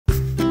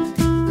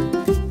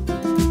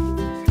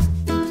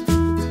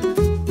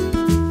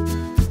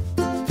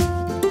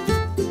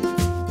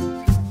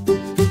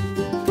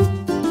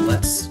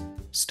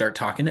start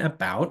talking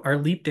about our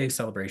Leap Day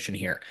celebration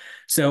here.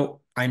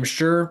 So I'm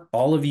sure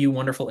all of you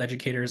wonderful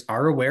educators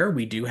are aware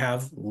we do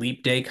have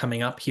Leap Day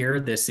coming up here.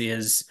 This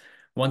is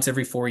once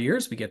every 4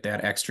 years. We get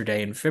that extra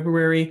day in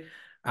February.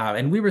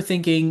 And we were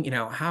thinking,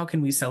 how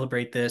can we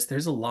celebrate this?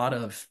 There's a lot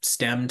of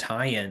STEM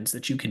tie-ins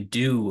that you can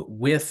do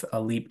with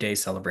a Leap Day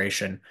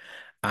celebration.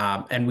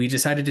 And we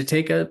decided to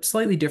take a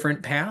slightly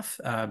different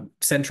path,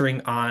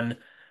 centering on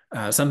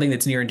something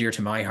that's near and dear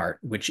to my heart,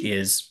 which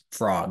is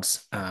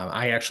frogs.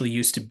 I actually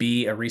used to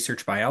be a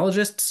research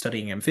biologist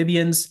studying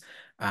amphibians.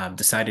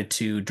 Decided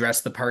to dress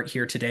the part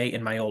here today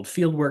in my old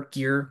fieldwork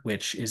gear,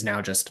 which is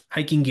now just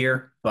hiking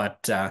gear,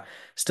 but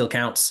still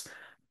counts.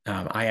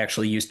 I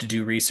actually used to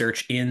do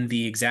research in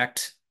the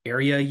exact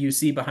area you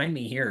see behind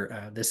me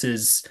here. This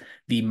is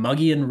the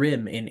Muggian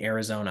Rim in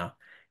Arizona,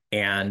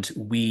 and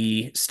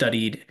we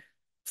studied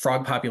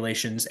frog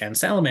populations and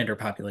salamander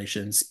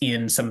populations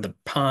in some of the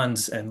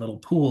ponds and little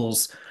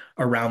pools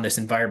around this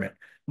environment,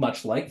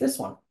 much like this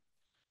one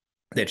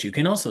that you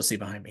can also see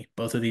behind me.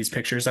 Both of these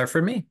pictures are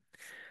for me.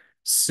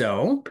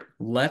 So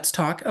let's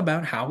talk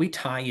about how we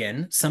tie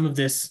in some of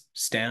this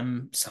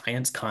STEM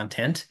science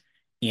content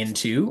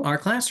into our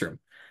classroom.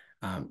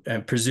 I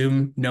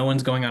presume no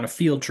one's going on a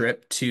field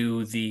trip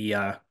to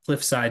the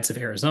cliff sides of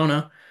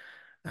Arizona.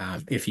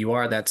 If you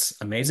are, that's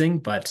amazing,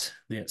 but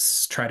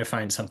let's try to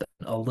find something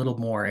a little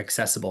more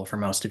accessible for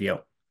most of you.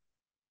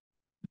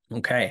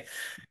 Okay.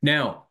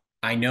 Now,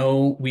 I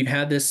know we've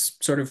had this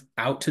sort of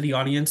out to the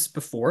audience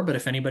before, but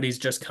if anybody's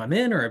just come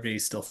in or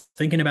everybody's still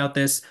thinking about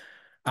this,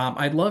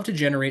 I'd love to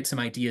generate some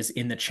ideas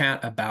in the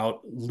chat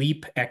about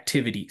LEAP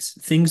activities,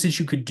 things that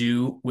you could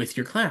do with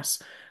your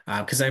class.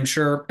 Because I'm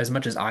sure as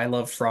much as I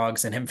love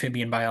frogs and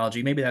amphibian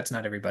biology, maybe that's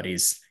not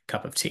everybody's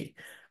cup of tea.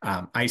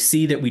 I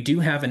see that we do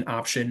have an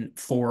option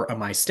for a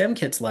My STEM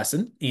Kits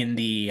lesson in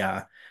the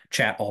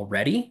chat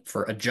already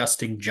for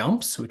adjusting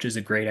jumps, which is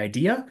a great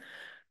idea.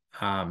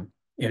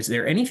 Is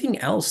there anything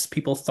else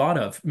people thought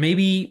of?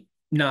 Maybe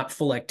not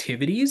full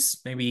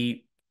activities,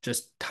 maybe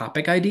just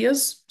topic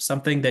ideas,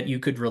 something that you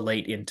could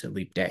relate into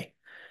Leap Day,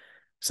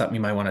 something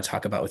you might want to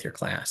talk about with your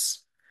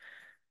class.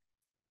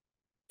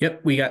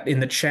 Yep, we got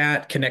in the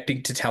chat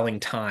connecting to telling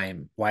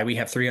time, why we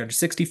have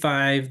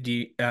 365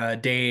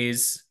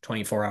 days,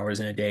 24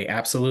 hours in a day.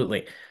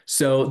 Absolutely.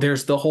 So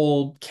there's the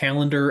whole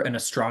calendar and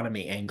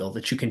astronomy angle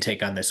that you can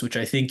take on this, which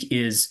I think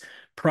is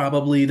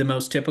probably the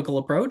most typical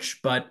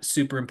approach, but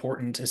super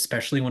important,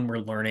 especially when we're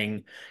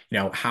learning,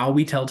 how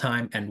we tell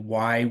time and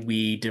why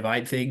we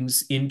divide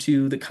things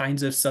into the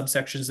kinds of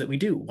subsections that we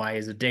do. Why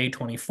is a day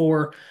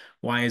 24?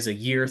 Why is a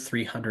year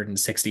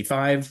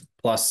 365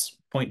 plus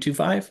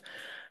 0.25?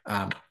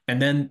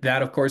 And then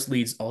that, of course,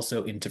 leads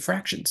also into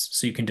fractions.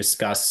 So you can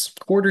discuss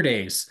quarter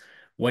days.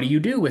 What do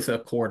you do with a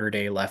quarter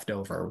day left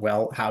over?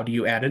 Well, how do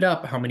you add it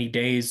up? How many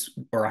days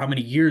or how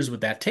many years would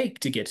that take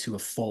to get to a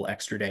full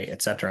extra day,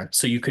 et cetera?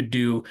 So you could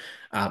do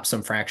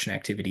some fraction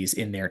activities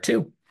in there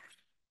too.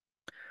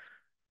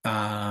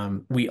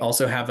 We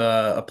also have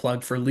a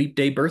plug for Leap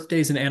Day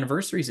birthdays and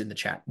anniversaries in the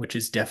chat, which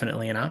is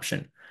definitely an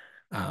option.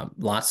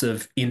 Lots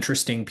of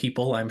interesting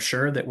people, I'm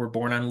sure, that were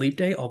born on Leap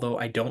Day, although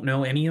I don't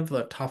know any of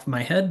the top of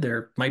my head.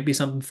 There might be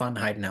something fun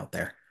hiding out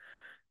there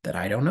that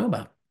I don't know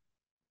about.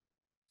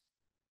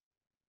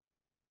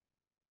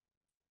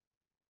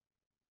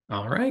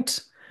 All right.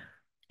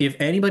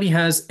 If anybody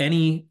has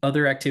any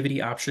other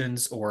activity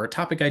options or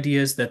topic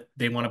ideas that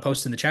they want to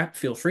post in the chat,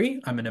 feel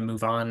free. I'm going to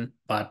move on,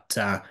 but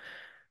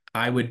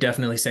I would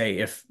definitely say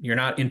if you're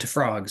not into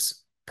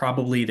frogs,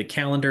 probably the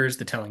calendars,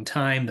 the telling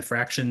time, the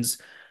fractions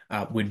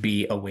would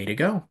be a way to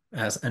go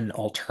as an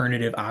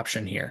alternative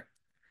option here.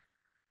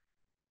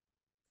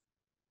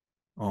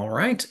 All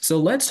right, so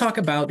let's talk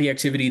about the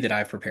activity that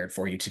I've prepared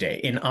for you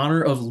today. In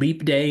honor of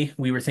Leap Day,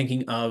 we were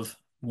thinking of,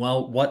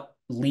 well, what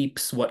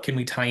leaps, what can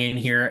we tie in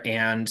here?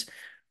 And,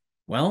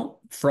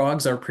 well,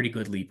 frogs are pretty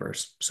good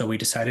leapers. So we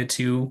decided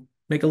to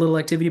make a little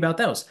activity about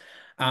those.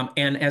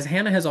 And as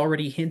Hannah has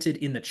already hinted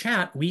in the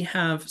chat, we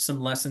have some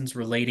lessons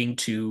relating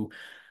to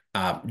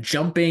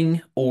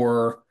jumping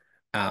or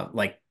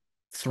like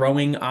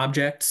throwing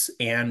objects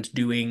and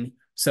doing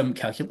some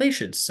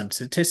calculations, some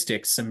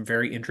statistics, some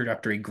very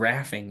introductory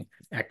graphing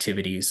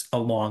activities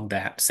along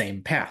that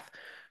same path.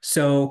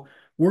 So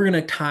we're going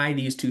to tie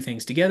these two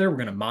things together. We're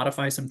going to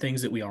modify some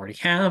things that we already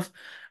have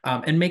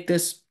and make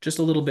this just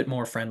a little bit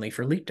more friendly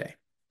for Leap Day.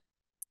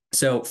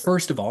 So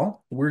first of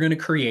all, we're going to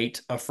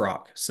create a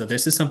frog. So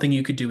this is something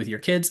you could do with your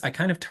kids. I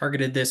kind of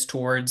targeted this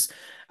towards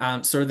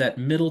sort of that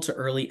middle to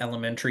early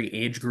elementary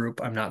age group.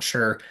 I'm not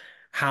sure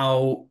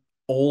how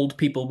old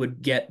people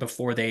would get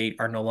before they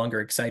are no longer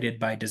excited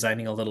by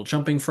designing a little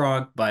jumping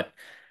frog, but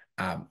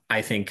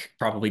I think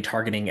probably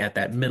targeting at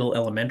that middle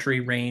elementary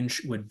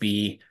range would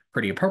be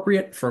pretty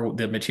appropriate for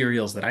the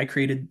materials that I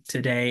created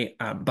today.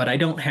 But I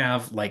don't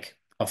have like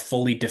a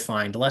fully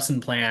defined lesson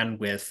plan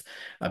with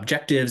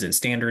objectives and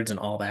standards and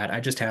all that.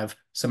 I just have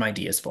some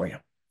ideas for you.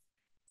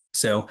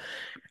 So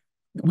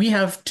we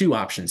have two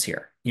options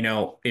here.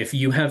 If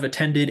you have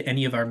attended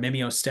any of our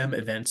Mimeo STEM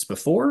events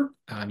before,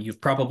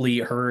 you've probably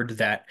heard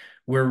that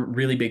we're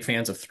really big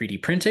fans of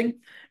 3D printing.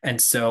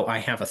 And so I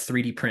have a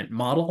 3D print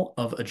model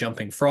of a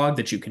jumping frog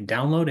that you can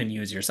download and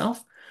use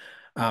yourself.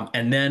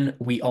 And then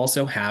we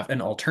also have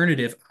an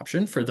alternative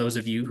option for those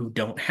of you who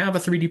don't have a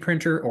 3D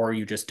printer or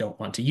you just don't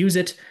want to use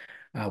it.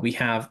 We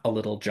have a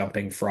little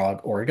jumping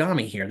frog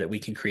origami here that we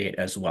can create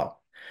as well.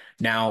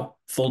 Now,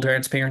 full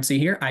transparency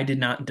here, I did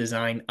not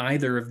design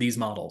either of these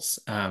models.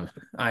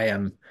 I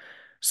am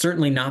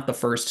certainly not the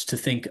first to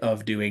think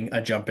of doing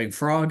a jumping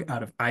frog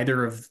out of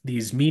either of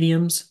these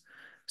mediums.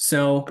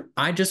 So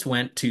I just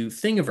went to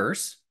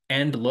Thingiverse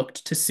and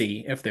looked to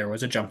see if there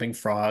was a jumping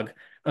frog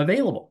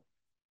available.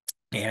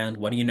 And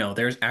what do you know?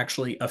 There's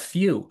actually a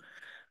few.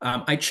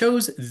 I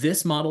chose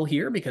this model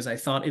here because I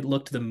thought it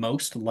looked the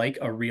most like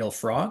a real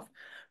frog.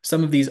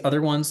 Some of these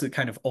other ones that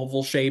kind of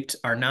oval shaped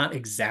are not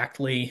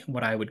exactly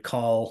what I would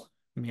call,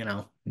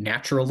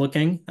 natural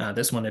looking.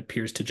 This one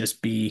appears to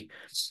just be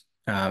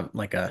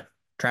like a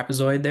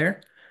trapezoid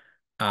there.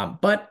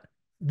 But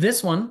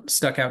this one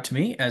stuck out to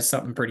me as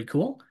something pretty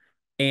cool.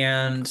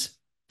 And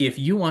if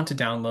you want to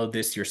download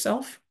this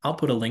yourself, I'll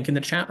put a link in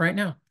the chat right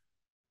now.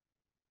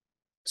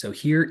 So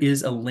here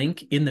is a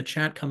link in the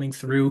chat coming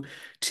through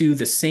to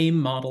the same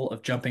model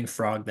of jumping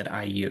frog that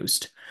I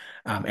used.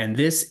 And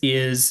this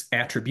is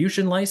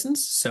attribution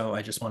license. So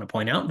I just want to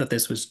point out that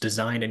this was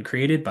designed and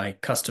created by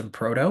Custom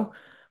Proto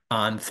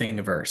on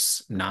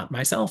Thingiverse, not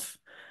myself.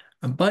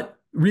 But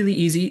really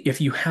easy if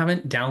you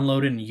haven't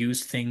downloaded and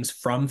used things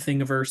from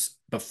Thingiverse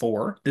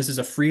before. This is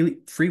a free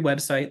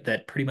website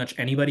that pretty much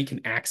anybody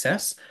can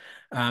access.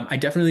 I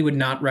definitely would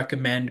not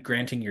recommend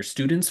granting your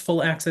students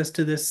full access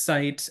to this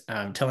site,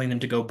 telling them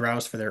to go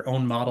browse for their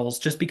own models,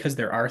 just because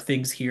there are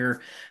things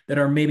here that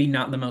are maybe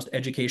not the most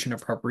education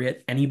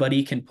appropriate.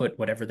 Anybody can put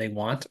whatever they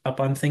want up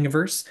on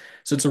Thingiverse.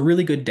 So it's a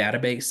really good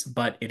database,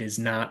 but it is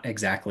not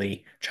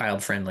exactly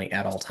child friendly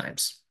at all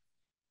times.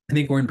 I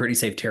think we're in pretty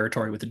safe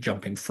territory with the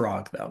jumping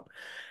frog, though.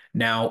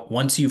 Now,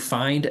 once you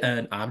find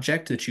an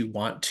object that you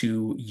want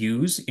to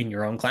use in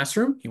your own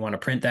classroom, you want to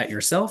print that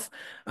yourself,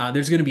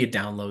 there's going to be a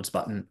downloads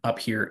button up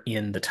here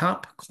in the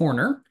top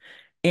corner,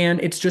 and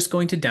it's just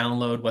going to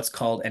download what's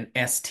called an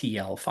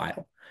STL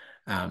file.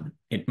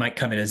 It might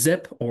come in a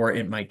zip, or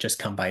it might just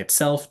come by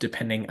itself,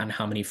 depending on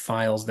how many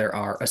files there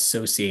are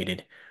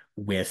associated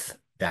with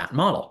that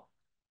model.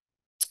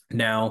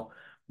 Now,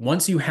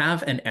 once you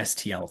have an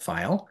STL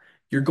file,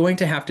 you're going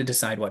to have to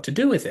decide what to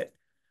do with it.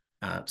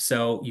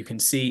 So you can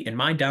see in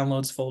my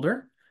downloads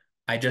folder,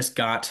 I just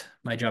got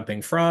my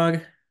jumping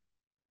frog,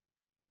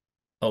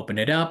 open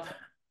it up,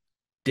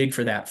 dig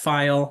for that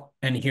file,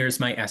 and here's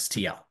my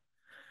STL.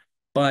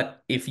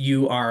 But if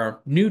you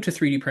are new to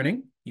 3D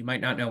printing, you might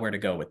not know where to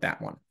go with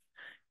that one.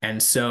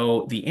 And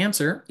so the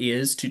answer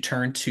is to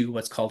turn to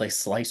what's called a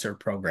slicer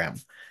program.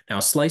 Now,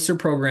 a slicer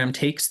program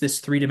takes this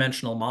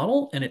three-dimensional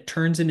model and it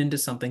turns it into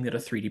something that a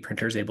 3D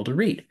printer is able to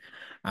read.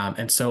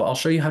 And so I'll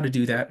show you how to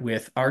do that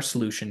with our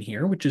solution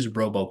here, which is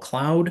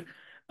RoboCloud.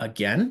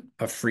 Again,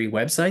 a free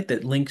website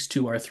that links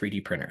to our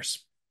 3D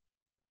printers.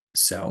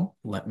 So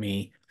let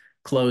me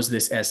close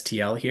this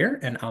STL here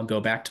and I'll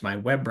go back to my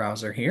web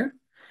browser here.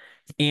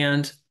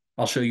 And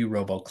I'll show you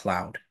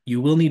RoboCloud.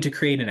 You will need to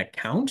create an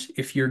account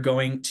if you're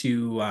going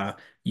to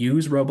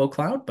use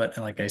RoboCloud, but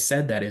like I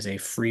said, that is a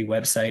free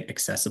website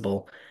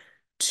accessible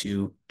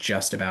to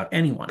just about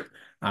anyone.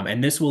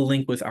 And this will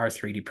link with our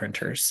 3D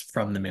printers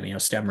from the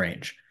MimioSTEM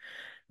range.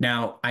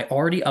 Now, I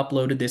already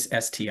uploaded this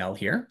STL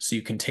here, so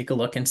you can take a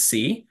look and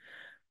see.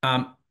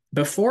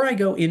 Before I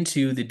go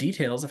into the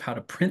details of how to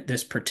print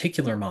this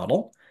particular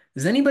model,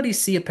 does anybody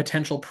see a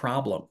potential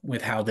problem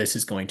with how this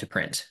is going to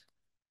print?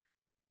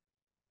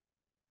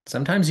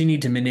 Sometimes you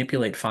need to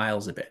manipulate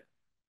files a bit.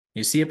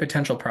 You see a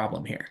potential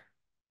problem here.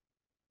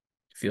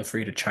 Feel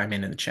free to chime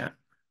in the chat.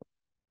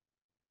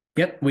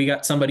 Yep, we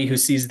got somebody who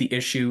sees the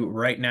issue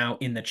right now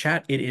in the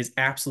chat. It is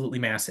absolutely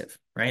massive,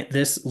 right?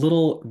 This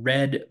little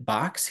red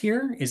box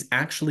here is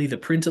actually the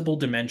printable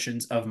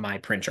dimensions of my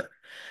printer.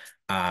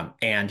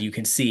 And you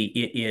can see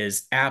it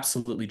is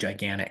absolutely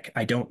gigantic.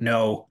 I don't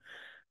know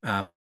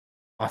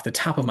off the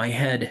top of my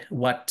head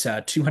what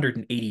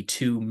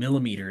 282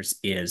 millimeters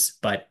is,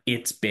 but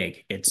it's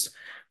big. It's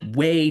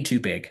way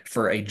too big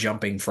for a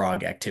jumping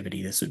frog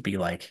activity. This would be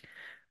like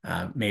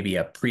maybe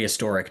a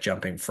prehistoric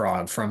jumping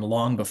frog from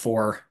long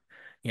before,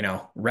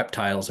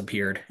 reptiles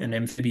appeared and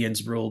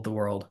amphibians ruled the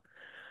world.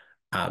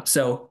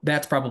 So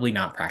that's probably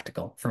not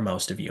practical for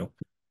most of you.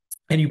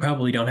 And you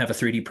probably don't have a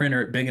 3D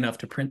printer big enough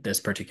to print this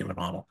particular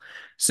model.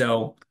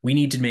 So we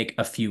need to make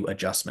a few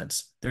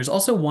adjustments. There's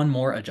also one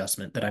more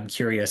adjustment that I'm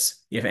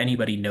curious if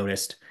anybody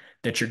noticed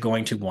that you're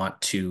going to want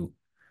to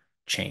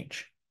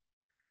change.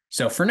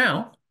 So for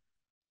now,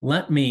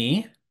 let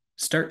me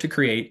start to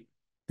create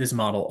this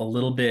model a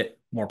little bit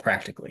more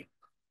practically.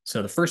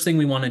 So the first thing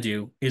we want to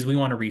do is we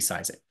want to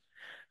resize it.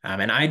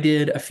 And I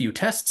did a few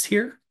tests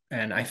here,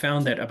 and I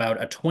found that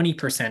about a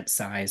 20%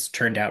 size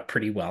turned out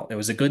pretty well. It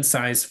was a good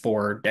size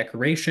for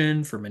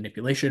decoration, for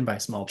manipulation by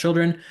small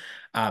children,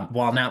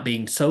 while not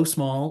being so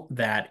small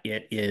that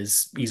it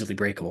is easily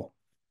breakable.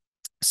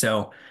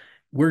 So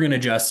we're going to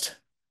just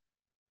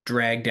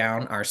drag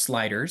down our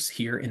sliders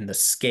here in the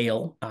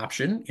scale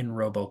option in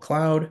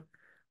RoboCloud.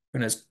 We're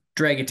going to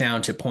drag it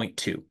down to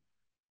 0.2.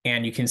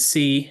 And you can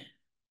see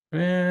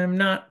I'm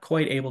not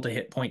quite able to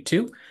hit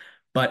 0.2,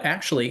 but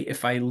actually,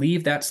 if I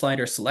leave that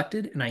slider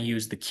selected and I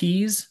use the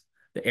keys,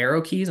 the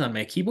arrow keys on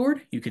my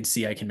keyboard, you can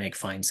see I can make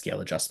fine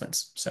scale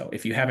adjustments. So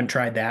if you haven't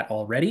tried that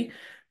already,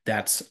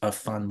 that's a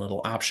fun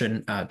little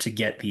option to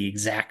get the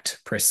exact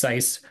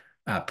precise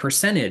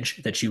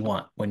percentage that you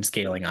want when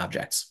scaling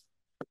objects.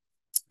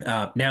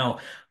 Now,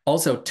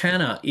 also,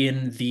 Tana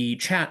in the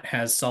chat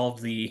has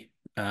solved the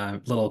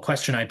little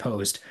question I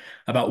posed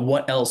about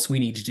what else we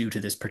need to do to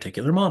this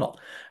particular model.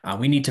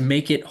 We need to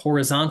make it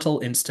horizontal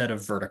instead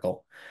of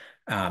vertical.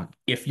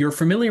 If you're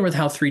familiar with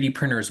how 3D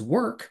printers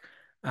work,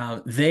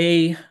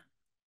 they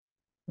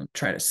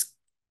try to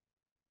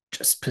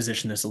just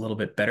position this a little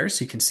bit better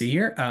so you can see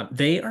here.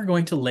 They are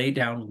going to lay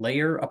down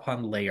layer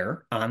upon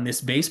layer on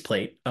this base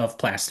plate of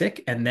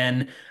plastic and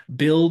then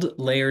build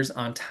layers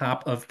on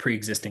top of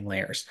pre-existing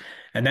layers.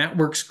 And that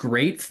works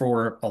great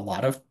for a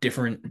lot of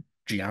different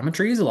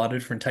geometries, a lot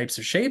of different types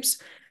of shapes.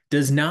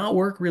 Does not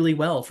work really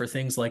well for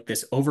things like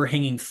this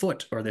overhanging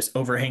foot or this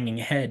overhanging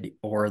head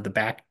or the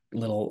back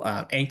little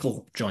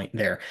ankle joint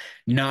there.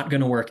 Not going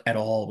to work at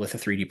all with a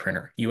 3D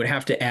printer. You would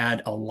have to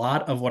add a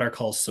lot of what are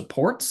called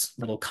supports,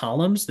 little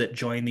columns that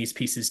join these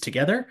pieces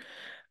together.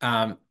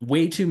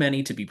 Way too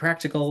many to be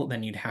practical.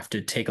 Then you'd have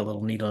to take a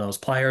little needle nose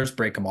pliers,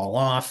 break them all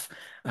off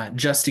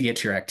just to get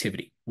to your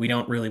activity. We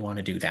don't really want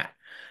to do that.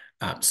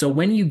 So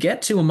when you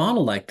get to a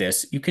model like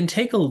this, you can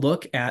take a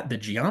look at the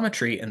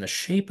geometry and the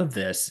shape of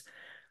this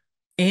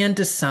and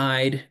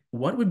decide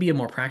what would be a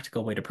more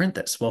practical way to print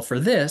this. Well, for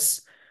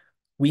this,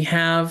 we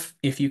have,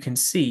 if you can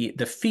see,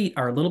 the feet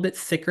are a little bit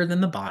thicker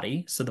than the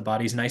body. So the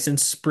body's nice and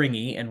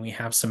springy, and we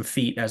have some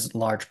feet as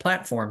large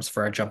platforms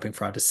for our jumping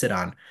frog to sit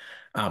on.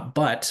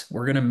 But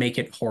we're going to make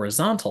it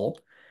horizontal,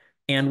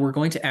 and we're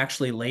going to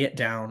actually lay it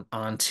down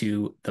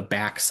onto the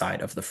back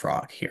side of the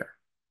frog here.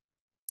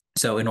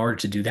 So in order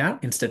to do that,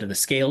 instead of the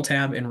Scale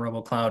tab in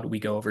RoboCloud, we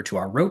go over to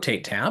our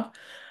Rotate tab,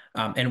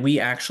 and we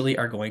actually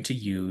are going to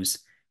use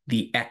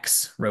the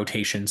X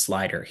rotation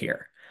slider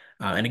here.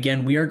 And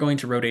again, we are going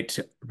to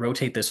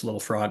rotate this little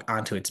frog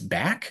onto its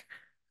back.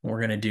 We're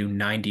going to do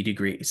 90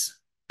 degrees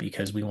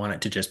because we want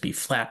it to just be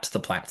flat to the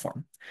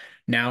platform.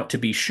 Now, to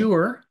be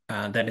sure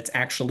that it's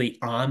actually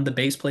on the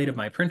base plate of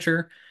my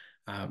printer,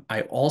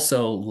 I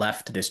also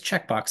left this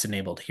checkbox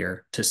enabled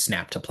here to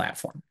snap to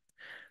platform.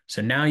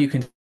 So now you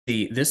can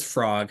see this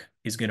frog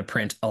is going to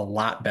print a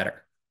lot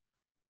better.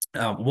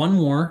 One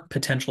more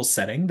potential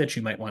setting that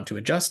you might want to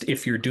adjust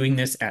if you're doing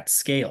this at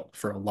scale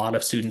for a lot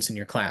of students in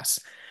your class.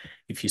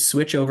 If you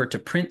switch over to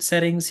print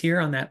settings here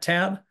on that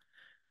tab,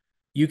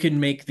 you can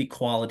make the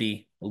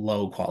quality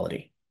low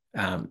quality.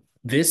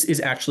 This is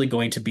actually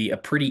going to be a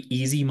pretty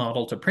easy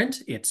model to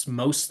print. It's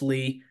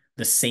mostly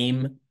the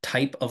same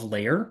type of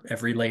layer.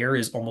 Every layer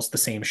is almost the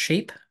same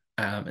shape.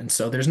 And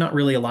so there's not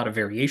really a lot of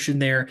variation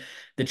there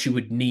that you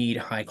would need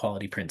high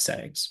quality print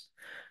settings.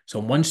 So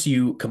once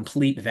you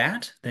complete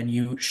that, then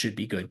you should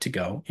be good to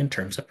go in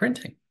terms of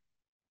printing.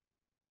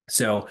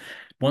 So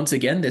once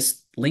again,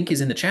 this link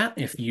is in the chat.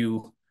 If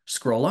you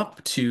scroll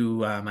up to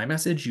my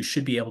message, you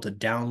should be able to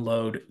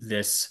download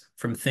this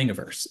from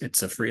Thingiverse.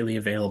 It's a freely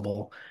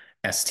available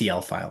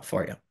STL file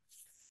for you.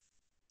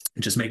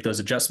 Just make those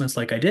adjustments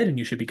like I did, and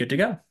you should be good to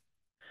go.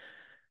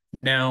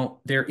 Now,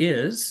 there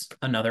is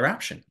another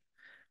option.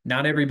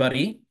 Not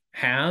everybody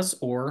has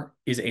or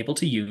is able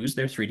to use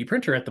their 3D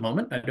printer at the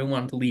moment. I don't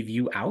want to leave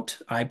you out.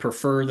 I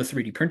prefer the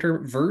 3D printer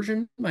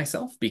version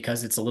myself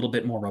because it's a little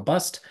bit more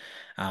robust,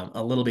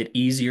 a little bit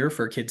easier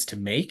for kids to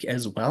make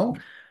as well.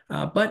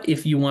 But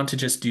if you want to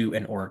just do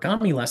an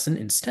origami lesson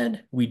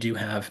instead, we do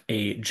have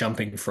a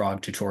jumping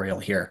frog tutorial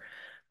here.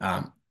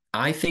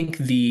 I think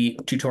the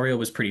tutorial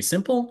was pretty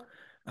simple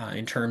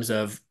in terms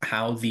of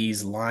how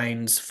these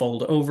lines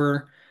fold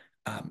over.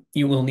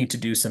 You will need to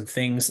do some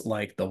things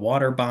like the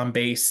water bomb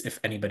base. If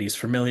anybody's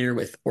familiar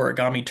with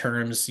origami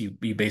terms,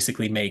 you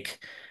basically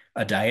make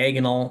a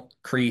diagonal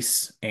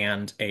crease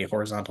and a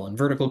horizontal and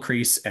vertical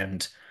crease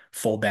and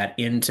fold that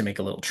in to make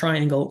a little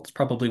triangle. It's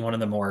probably one of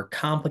the more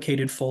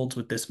complicated folds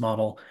with this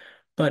model,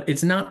 but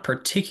it's not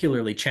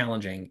particularly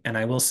challenging. And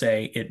I will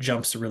say it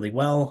jumps really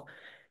well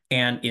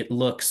and it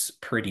looks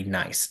pretty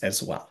nice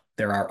as well.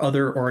 There are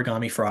other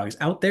origami frogs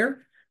out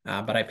there,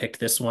 but I picked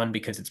this one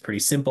because it's pretty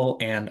simple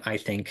and I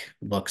think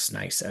looks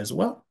nice as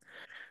well.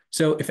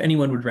 So if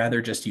anyone would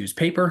rather just use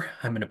paper,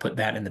 I'm going to put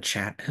that in the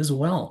chat as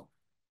well.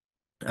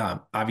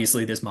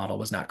 Obviously, this model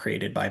was not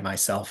created by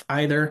myself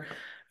either.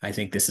 I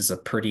think this is a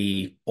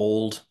pretty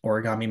old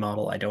origami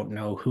model. I don't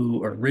know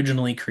who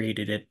originally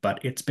created it,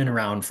 but it's been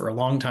around for a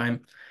long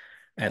time,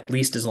 at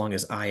least as long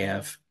as I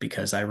have,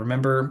 because I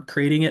remember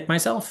creating it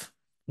myself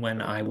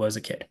when I was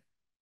a kid.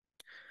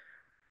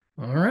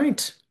 All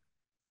right.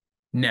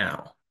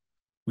 Now,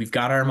 we've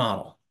got our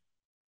model.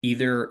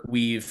 Either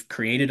we've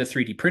created a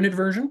 3D printed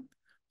version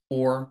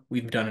or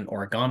we've done an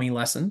origami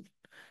lesson.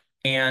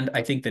 And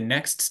I think the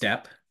next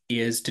step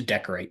is to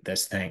decorate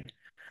this thing.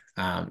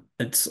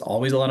 It's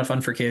always a lot of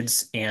fun for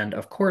kids. And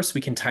of course,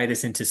 we can tie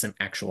this into some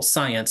actual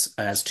science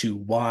as to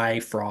why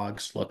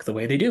frogs look the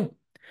way they do.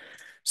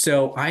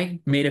 So I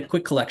made a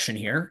quick collection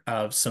here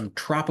of some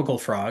tropical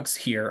frogs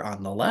here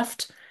on the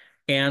left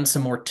and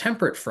some more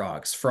temperate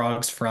frogs,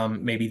 frogs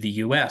from maybe the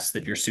US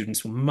that your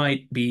students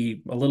might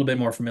be a little bit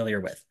more familiar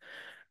with.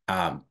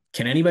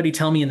 Can anybody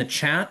tell me in the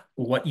chat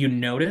what you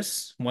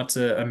notice? What's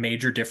a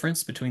major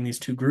difference between these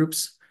two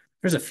groups?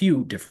 There's a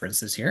few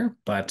differences here,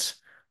 but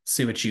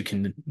see what you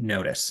can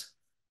notice.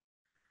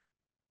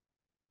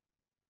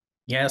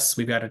 Yes,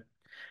 we've got a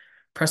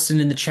Preston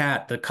in the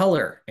chat. The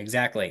color,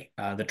 exactly.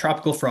 The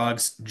tropical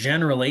frogs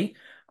generally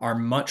are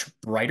much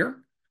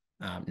brighter.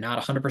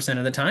 Not 100%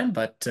 of the time,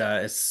 but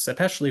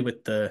especially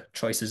with the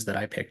choices that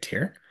I picked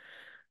here.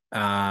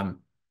 Um,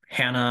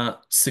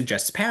 Hannah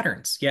suggests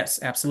patterns. Yes,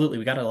 absolutely.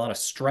 We got a lot of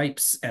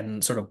stripes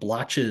and sort of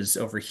blotches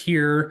over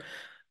here,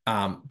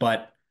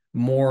 but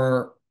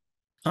more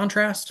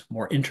contrast,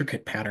 more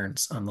intricate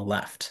patterns on the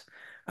left.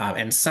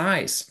 And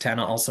size,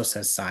 Tana also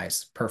says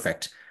size.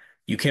 Perfect.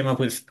 You came up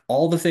with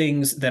all the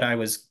things that I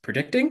was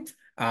predicting.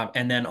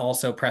 And then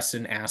also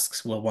Preston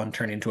asks, will one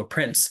turn into a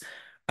prince?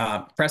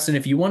 Preston,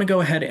 if you want to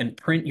go ahead and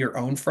print your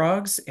own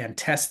frogs and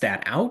test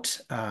that out,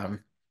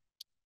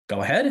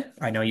 go ahead.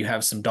 I know you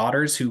have some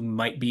daughters who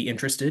might be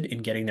interested in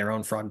getting their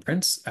own frog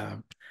prints.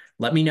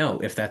 Let me know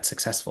if that's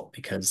successful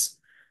because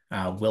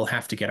we'll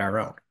have to get our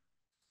own.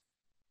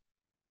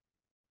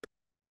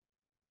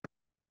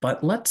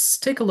 But let's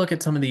take a look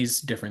at some of these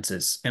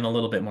differences in a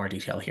little bit more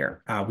detail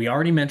here. We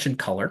already mentioned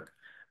color.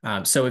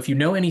 So if you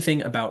know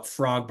anything about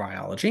frog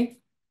biology,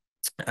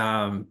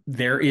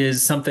 there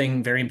is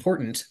something very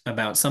important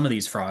about some of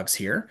these frogs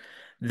here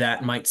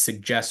that might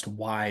suggest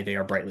why they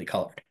are brightly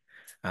colored.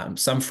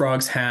 Some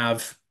frogs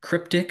have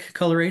cryptic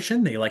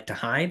coloration. They like to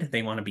hide.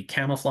 They want to be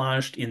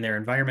camouflaged in their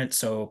environment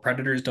so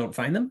predators don't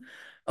find them.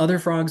 Other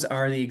frogs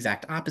are the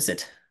exact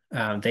opposite.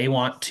 They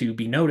want to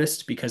be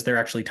noticed because they're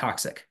actually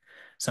toxic.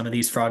 Some of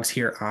these frogs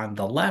here on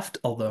the left,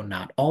 although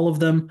not all of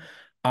them,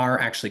 are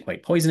actually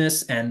quite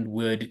poisonous and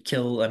would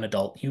kill an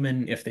adult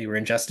human if they were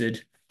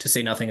ingested, to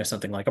say nothing of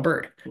something like a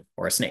bird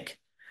or a snake.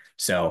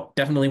 So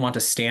definitely want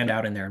to stand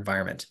out in their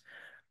environment.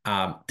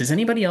 Does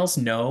anybody else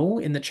know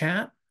in the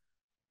chat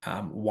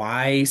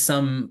why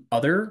some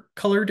other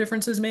color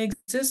differences may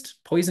exist?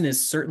 Poison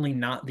is certainly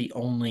not the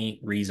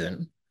only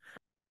reason.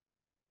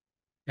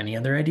 Any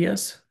other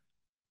ideas?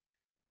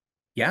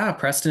 Yeah,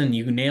 Preston,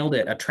 you nailed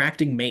it.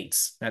 Attracting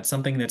mates. That's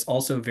something that's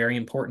also very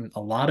important.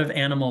 A lot of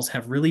animals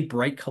have really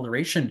bright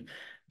coloration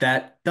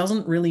that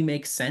doesn't really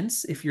make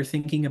sense if you're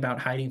thinking about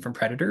hiding from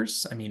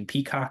predators. I mean,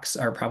 peacocks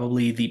are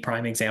probably the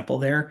prime example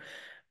there.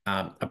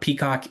 A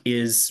peacock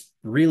is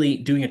really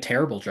doing a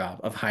terrible job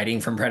of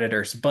hiding from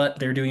predators, but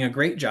they're doing a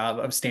great job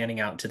of standing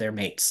out to their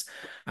mates.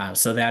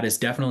 So that is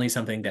definitely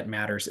something that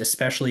matters,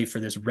 especially for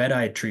this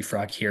red-eyed tree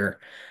frog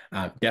here.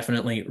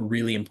 Definitely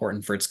really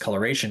important for its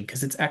coloration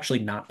because it's actually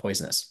not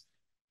poisonous.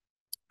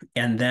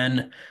 And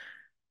then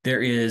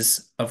there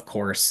is, of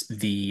course,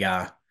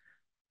 the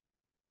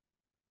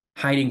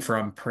hiding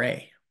from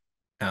prey.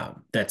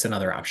 That's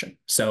another option.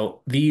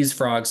 So these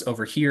frogs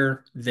over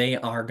here, they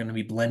are going to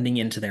be blending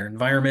into their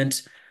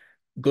environment.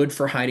 Good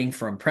for hiding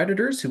from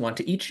predators who want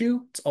to eat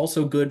you. It's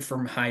also good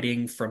for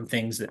hiding from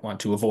things that want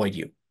to avoid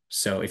you.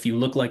 So if you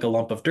look like a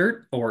lump of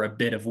dirt or a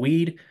bit of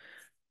weed,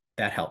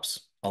 that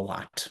helps a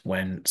lot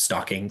when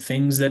stalking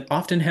things that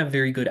often have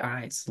very good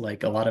eyes.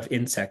 Like a lot of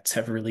insects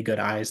have really good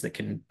eyes that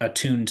can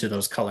attune to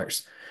those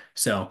colors.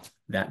 So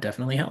that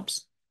definitely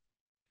helps.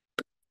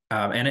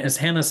 And as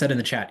Hannah said in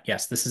the chat,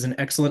 yes, this is an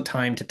excellent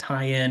time to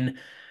tie in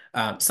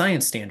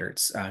science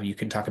standards. You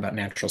can talk about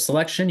natural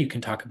selection, you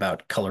can talk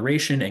about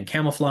coloration and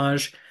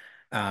camouflage.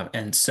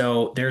 And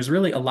so there's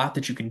really a lot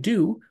that you can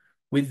do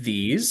with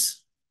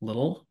these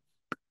little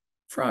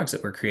frogs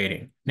that we're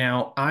creating.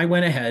 Now, I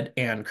went ahead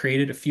and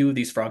created a few of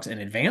these frogs in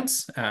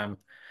advance.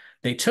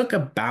 They took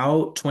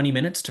about 20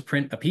 minutes to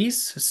print a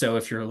piece. So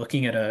if you're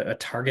looking at a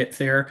target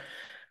there,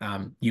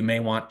 you may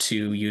want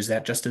to use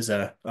that just as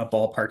a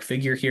ballpark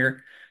figure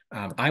here.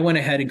 I went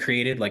ahead and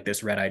created like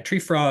this red-eyed tree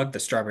frog, the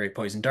strawberry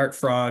poison dart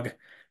frog,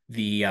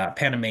 the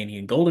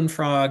Panamanian golden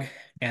frog,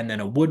 and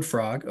then a wood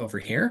frog over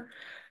here.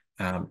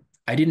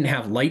 I didn't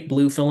have light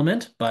blue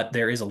filament, but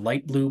there is a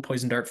light blue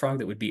poison dart frog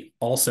that would be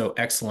also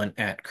excellent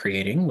at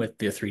creating with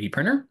the 3D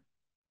printer.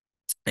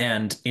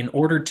 And in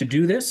order to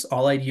do this,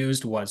 all I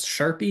used was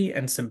Sharpie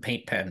and some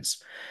paint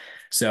pens.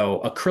 So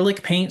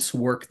acrylic paints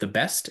work the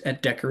best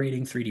at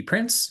decorating 3D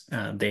prints.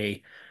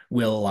 They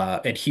will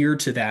adhere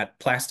to that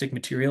plastic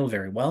material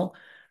very well.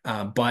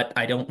 But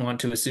I don't want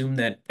to assume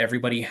that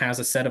everybody has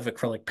a set of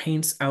acrylic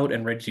paints out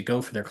and ready to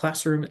go for their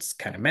classroom. It's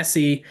kind of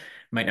messy,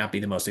 might not be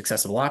the most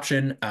accessible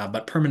option,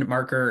 but permanent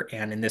marker,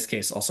 and in this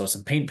case, also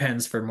some paint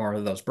pens for more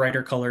of those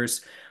brighter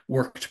colors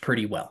worked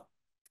pretty well.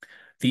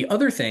 The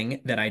other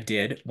thing that I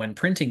did when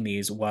printing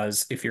these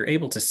was, if you're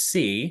able to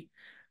see,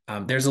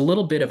 there's a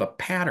little bit of a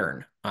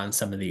pattern on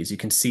some of these. You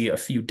can see a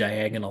few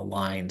diagonal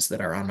lines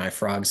that are on my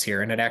frogs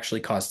here, and it actually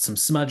caused some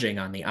smudging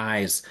on the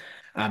eyes.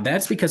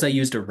 That's because I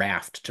used a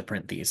raft to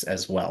print these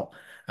as well.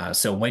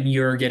 So when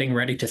you're getting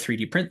ready to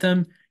 3D print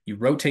them, you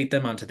rotate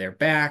them onto their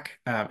back,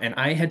 and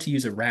I had to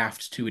use a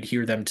raft to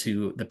adhere them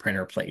to the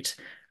printer plate.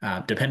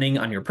 Depending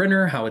on your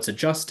printer, how it's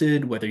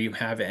adjusted, whether you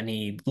have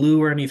any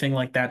glue or anything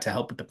like that to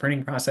help with the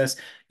printing process,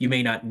 you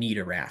may not need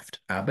a raft.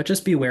 But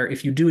just be aware,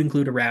 if you do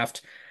include a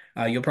raft,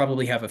 you'll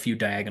probably have a few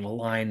diagonal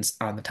lines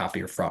on the top of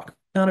your frog.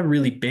 Not a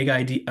really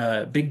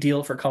big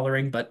deal for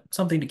coloring, but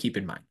something to keep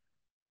in mind.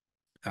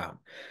 Um,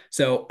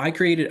 so I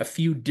created a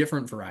few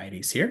different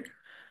varieties here.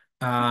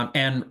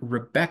 And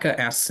Rebecca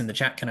asks in the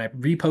chat, can I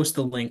repost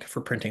the link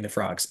for printing the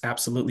frogs?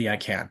 Absolutely, I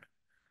can.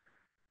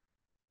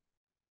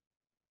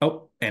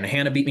 Oh, and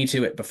Hannah beat me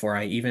to it before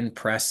I even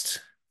pressed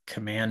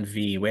Command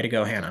V. Way to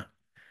go, Hannah.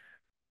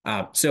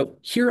 So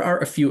here are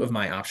a few of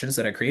my options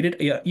that I created.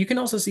 You can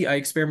also see I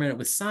experimented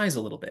with size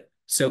a little bit.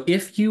 So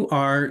if you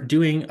are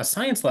doing a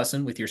science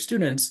lesson with your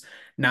students,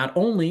 not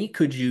only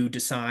could you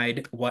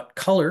decide what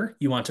color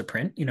you want to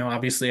print,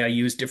 obviously I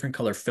use different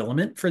color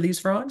filament for these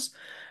frogs,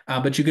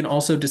 but you can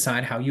also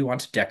decide how you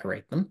want to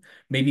decorate them.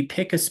 Maybe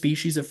pick a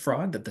species of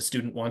frog that the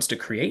student wants to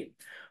create,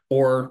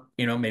 or,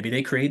 maybe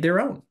they create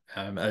their own,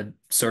 a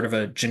sort of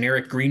a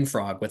generic green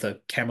frog with a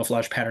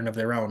camouflage pattern of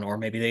their own, or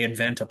maybe they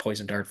invent a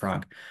poison dart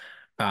frog.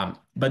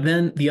 But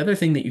then the other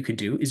thing that you could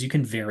do is you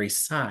can vary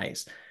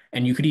size,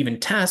 and you could even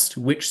test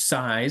which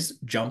size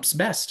jumps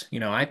best.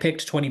 I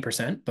picked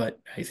 20%, but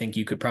I think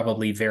you could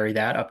probably vary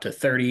that up to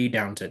 30,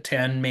 down to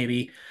 10,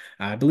 maybe.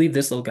 I believe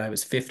this little guy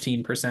was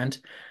 15%.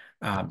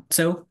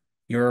 So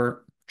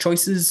your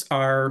choices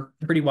are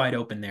pretty wide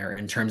open there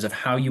in terms of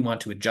how you want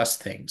to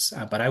adjust things.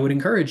 But I would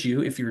encourage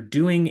you, if you're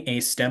doing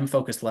a STEM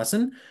focused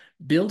lesson,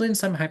 build in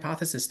some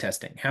hypothesis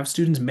testing. Have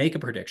students make a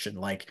prediction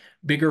like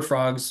bigger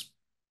frogs,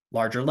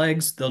 larger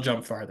legs, they'll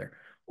jump farther.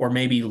 Or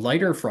maybe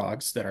lighter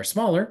frogs that are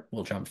smaller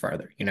will jump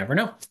farther. You never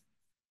know.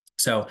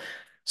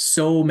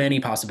 So many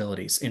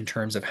possibilities in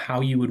terms of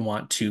how you would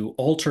want to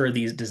alter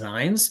these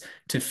designs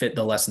to fit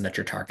the lesson that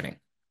you're targeting.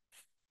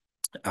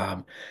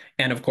 Um,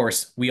 and of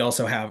course, we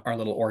also have our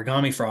little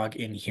origami frog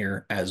in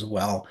here as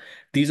well.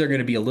 These are going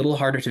to be a little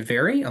harder to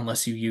vary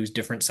unless you use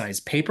different size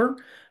paper,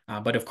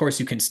 but of course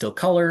you can still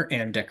color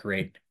and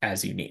decorate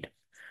as you need.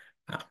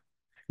 Uh,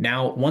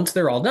 Now, once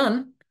they're all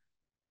done,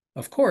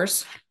 of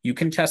course, you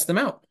can test them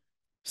out.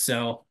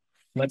 So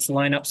let's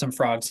line up some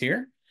frogs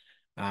here.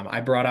 I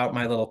brought out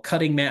my little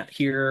cutting mat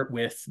here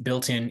with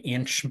built-in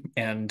inch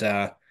and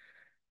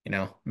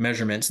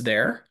measurements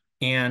there.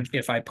 And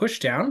if I push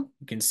down,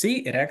 you can see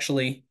it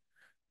actually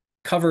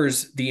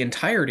covers the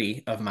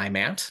entirety of my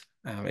mat.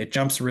 It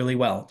jumps really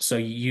well. So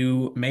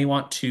you may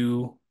want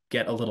to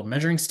get a little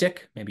measuring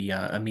stick, maybe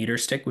a meter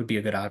stick would be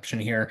a good option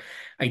here.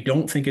 I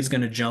don't think it's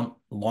going to jump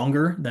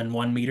longer than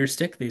 1 meter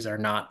stick. These are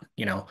not,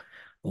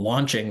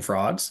 launching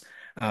frogs,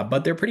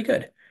 but they're pretty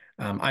good.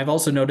 I've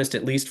also noticed,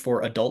 at least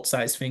for adult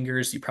size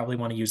fingers, you probably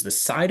want to use the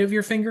side of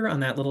your finger on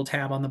that little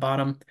tab on the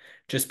bottom,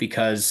 just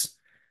because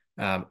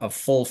a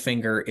full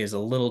finger is a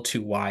little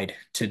too wide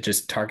to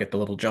just target the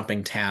little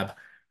jumping tab.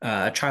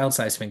 A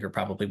child-sized finger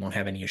probably won't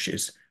have any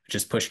issues.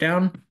 Just push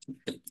down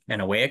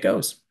and away it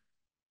goes.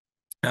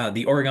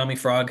 The origami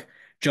frog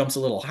jumps a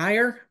little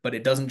higher, but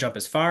it doesn't jump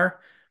as far,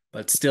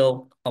 but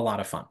still a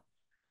lot of fun.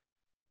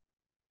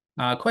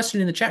 Question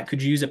in the chat,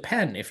 could you use a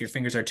pen if your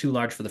fingers are too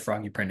large for the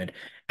frog you printed?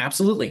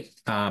 Absolutely.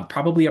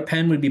 Probably a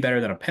pen would be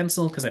better than a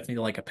pencil because I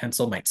feel like a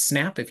pencil might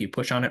snap if you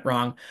push on it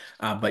wrong.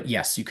 But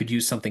yes, you could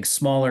use something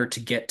smaller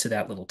to get to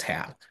that little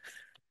tab.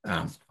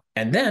 And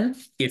then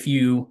if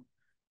you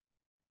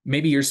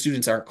maybe your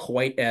students aren't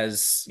quite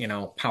as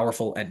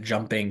powerful at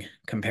jumping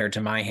compared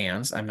to my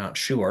hands, I'm not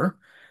sure,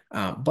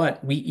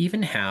 but we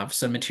even have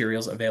some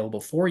materials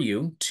available for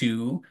you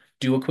to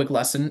do a quick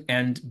lesson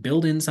and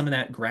build in some of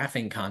that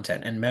graphing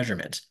content and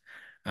measurement.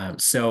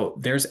 So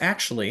there's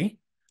actually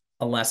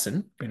a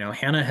lesson.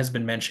 Hannah has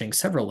been mentioning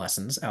several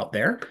lessons out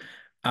there,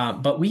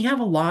 but we have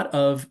a lot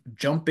of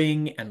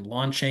jumping and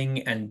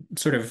launching and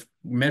sort of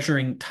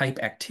measuring type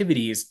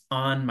activities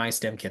on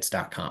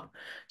mystemkits.com.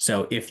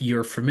 So if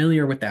you're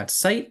familiar with that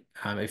site,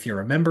 if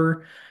you're a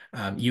member,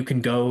 you can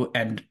go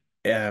and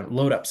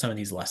load up some of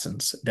these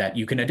lessons that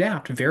you can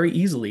adapt very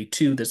easily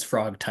to this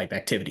frog type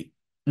activity.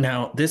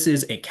 Now, this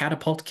is a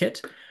catapult kit.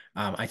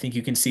 I think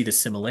you can see the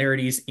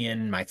similarities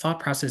in my thought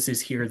processes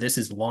here. This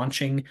is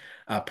launching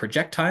a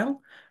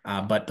projectile,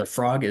 but the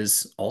frog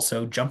is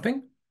also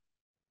jumping.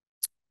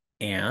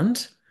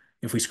 And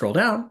if we scroll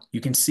down, you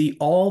can see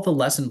all the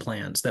lesson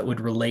plans that would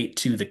relate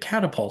to the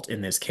catapult in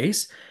this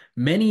case.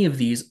 Many of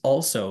these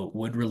also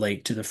would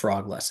relate to the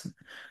frog lesson.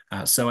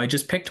 So I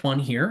just picked one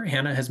here.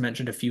 Hannah has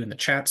mentioned a few in the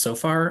chat so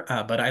far,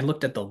 but I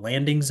looked at the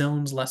landing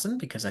zones lesson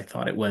because I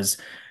thought it was,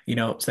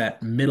 it's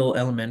that middle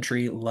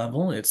elementary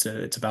level. It's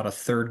about a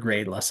third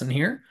grade lesson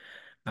here.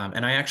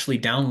 And I actually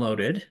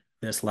downloaded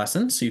this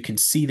lesson so you can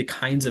see the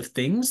kinds of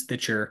things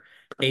that you're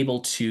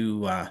able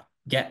to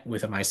get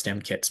with a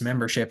MyStem Kits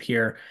membership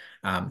here.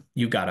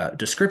 You've got a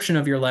description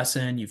of your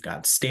lesson, you've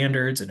got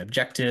standards and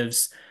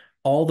objectives,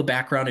 all the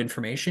background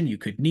information you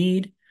could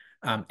need.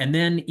 And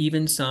then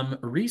even some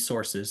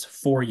resources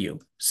for you.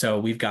 So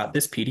we've got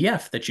this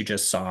PDF that you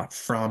just saw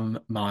from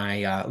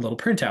my little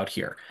printout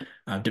here.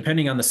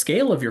 Depending on the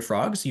scale of your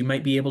frogs, you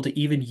might be able to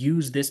even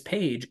use this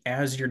page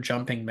as your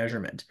jumping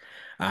measurement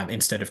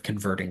instead of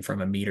converting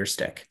from a meter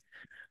stick.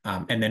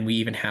 And then we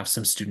even have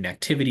some student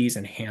activities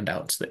and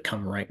handouts that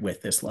come right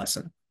with this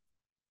lesson.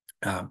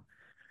 Um,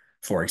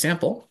 for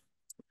example,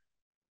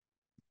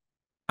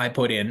 I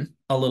put in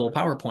a little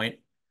PowerPoint.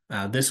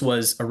 This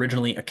was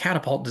originally a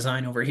catapult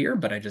design over here,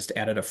 but I just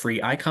added a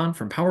free icon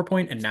from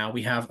PowerPoint, and now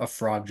we have a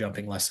frog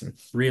jumping lesson.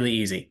 Really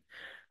easy.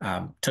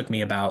 Took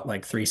me about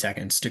like 3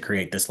 seconds to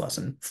create this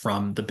lesson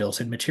from the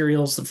built-in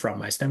materials from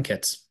my STEM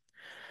kits.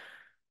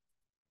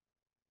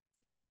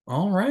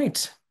 All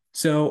right.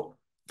 So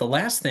the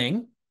last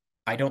thing,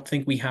 I don't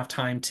think we have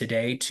time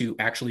today to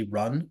actually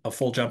run a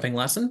full jumping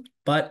lesson,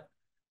 but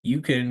you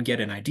can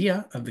get an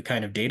idea of the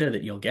kind of data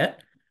that you'll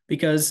get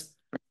because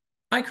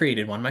I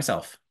created one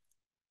myself.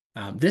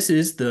 This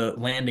is the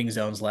landing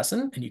zones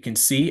lesson, and you can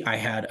see I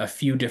had a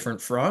few different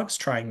frogs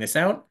trying this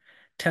out,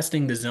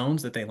 testing the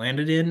zones that they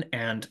landed in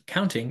and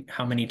counting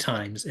how many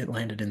times it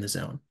landed in the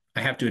zone.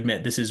 I have to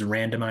admit, this is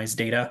randomized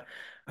data.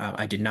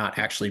 I did not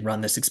actually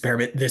run this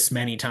experiment this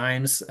many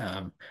times,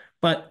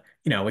 but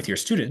with your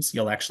students,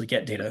 you'll actually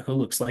get data who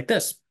looks like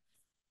this.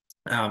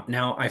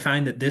 Now, I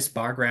find that this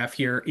bar graph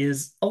here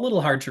is a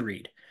little hard to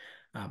read.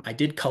 I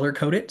did color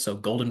code it, so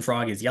golden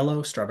frog is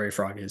yellow, strawberry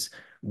frog is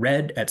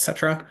red,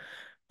 etc.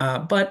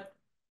 But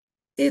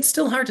it's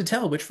still hard to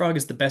tell which frog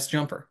is the best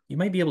jumper. You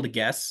might be able to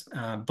guess,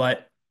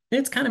 but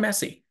it's kind of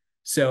messy.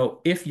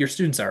 So if your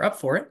students are up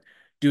for it,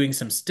 doing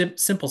some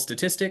simple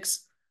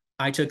statistics,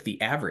 I took the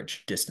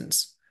average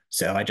distance.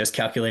 So I just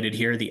calculated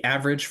here the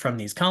average from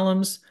these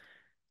columns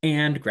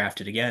and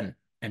graphed it again.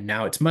 And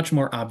now it's much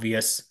more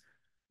obvious.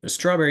 The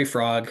strawberry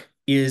frog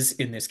is,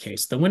 in this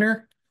case, the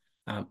winner.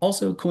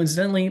 Also,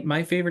 coincidentally,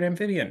 my favorite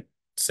amphibian.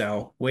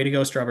 So way to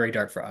go, strawberry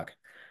dart frog.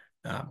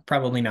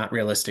 Probably not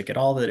realistic at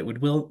all that it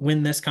would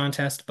win this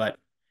contest, but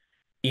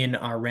in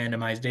our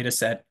randomized data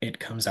set, it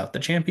comes out the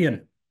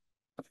champion.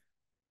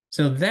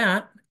 So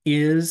that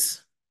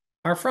is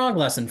our frog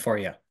lesson for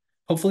you.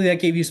 Hopefully that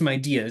gave you some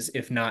ideas,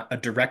 if not a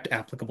direct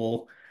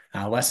applicable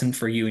lesson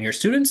for you and your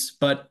students,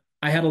 but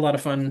I had a lot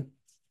of fun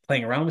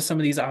playing around with some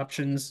of these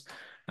options,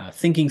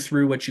 thinking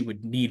through what you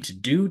would need to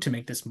do to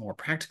make this more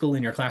practical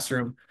in your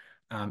classroom.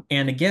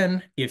 And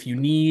again, if you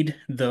need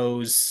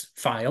those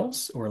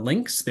files or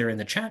links, they're in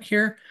the chat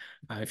here.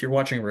 If you're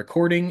watching a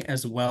recording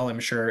as well, I'm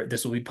sure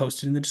this will be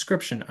posted in the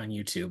description on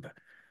YouTube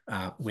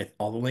with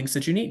all the links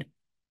that you need.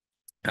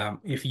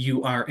 If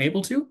you are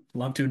able to,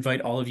 love to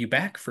invite all of you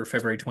back for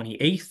February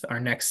 28th, our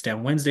next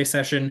STEM Wednesday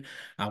session,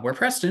 where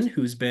Preston,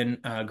 who's been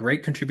a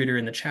great contributor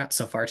in the chat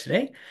so far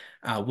today,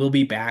 will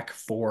be back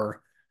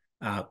for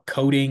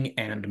coding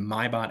and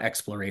MyBot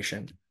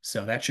exploration.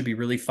 So that should be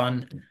really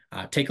fun.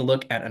 Take a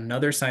look at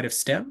another side of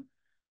STEM.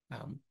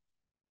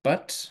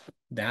 But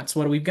that's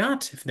what we've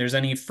got. If there's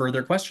any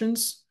further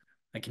questions,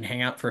 I can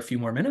hang out for a few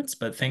more minutes,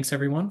 but thanks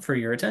everyone for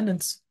your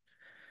attendance.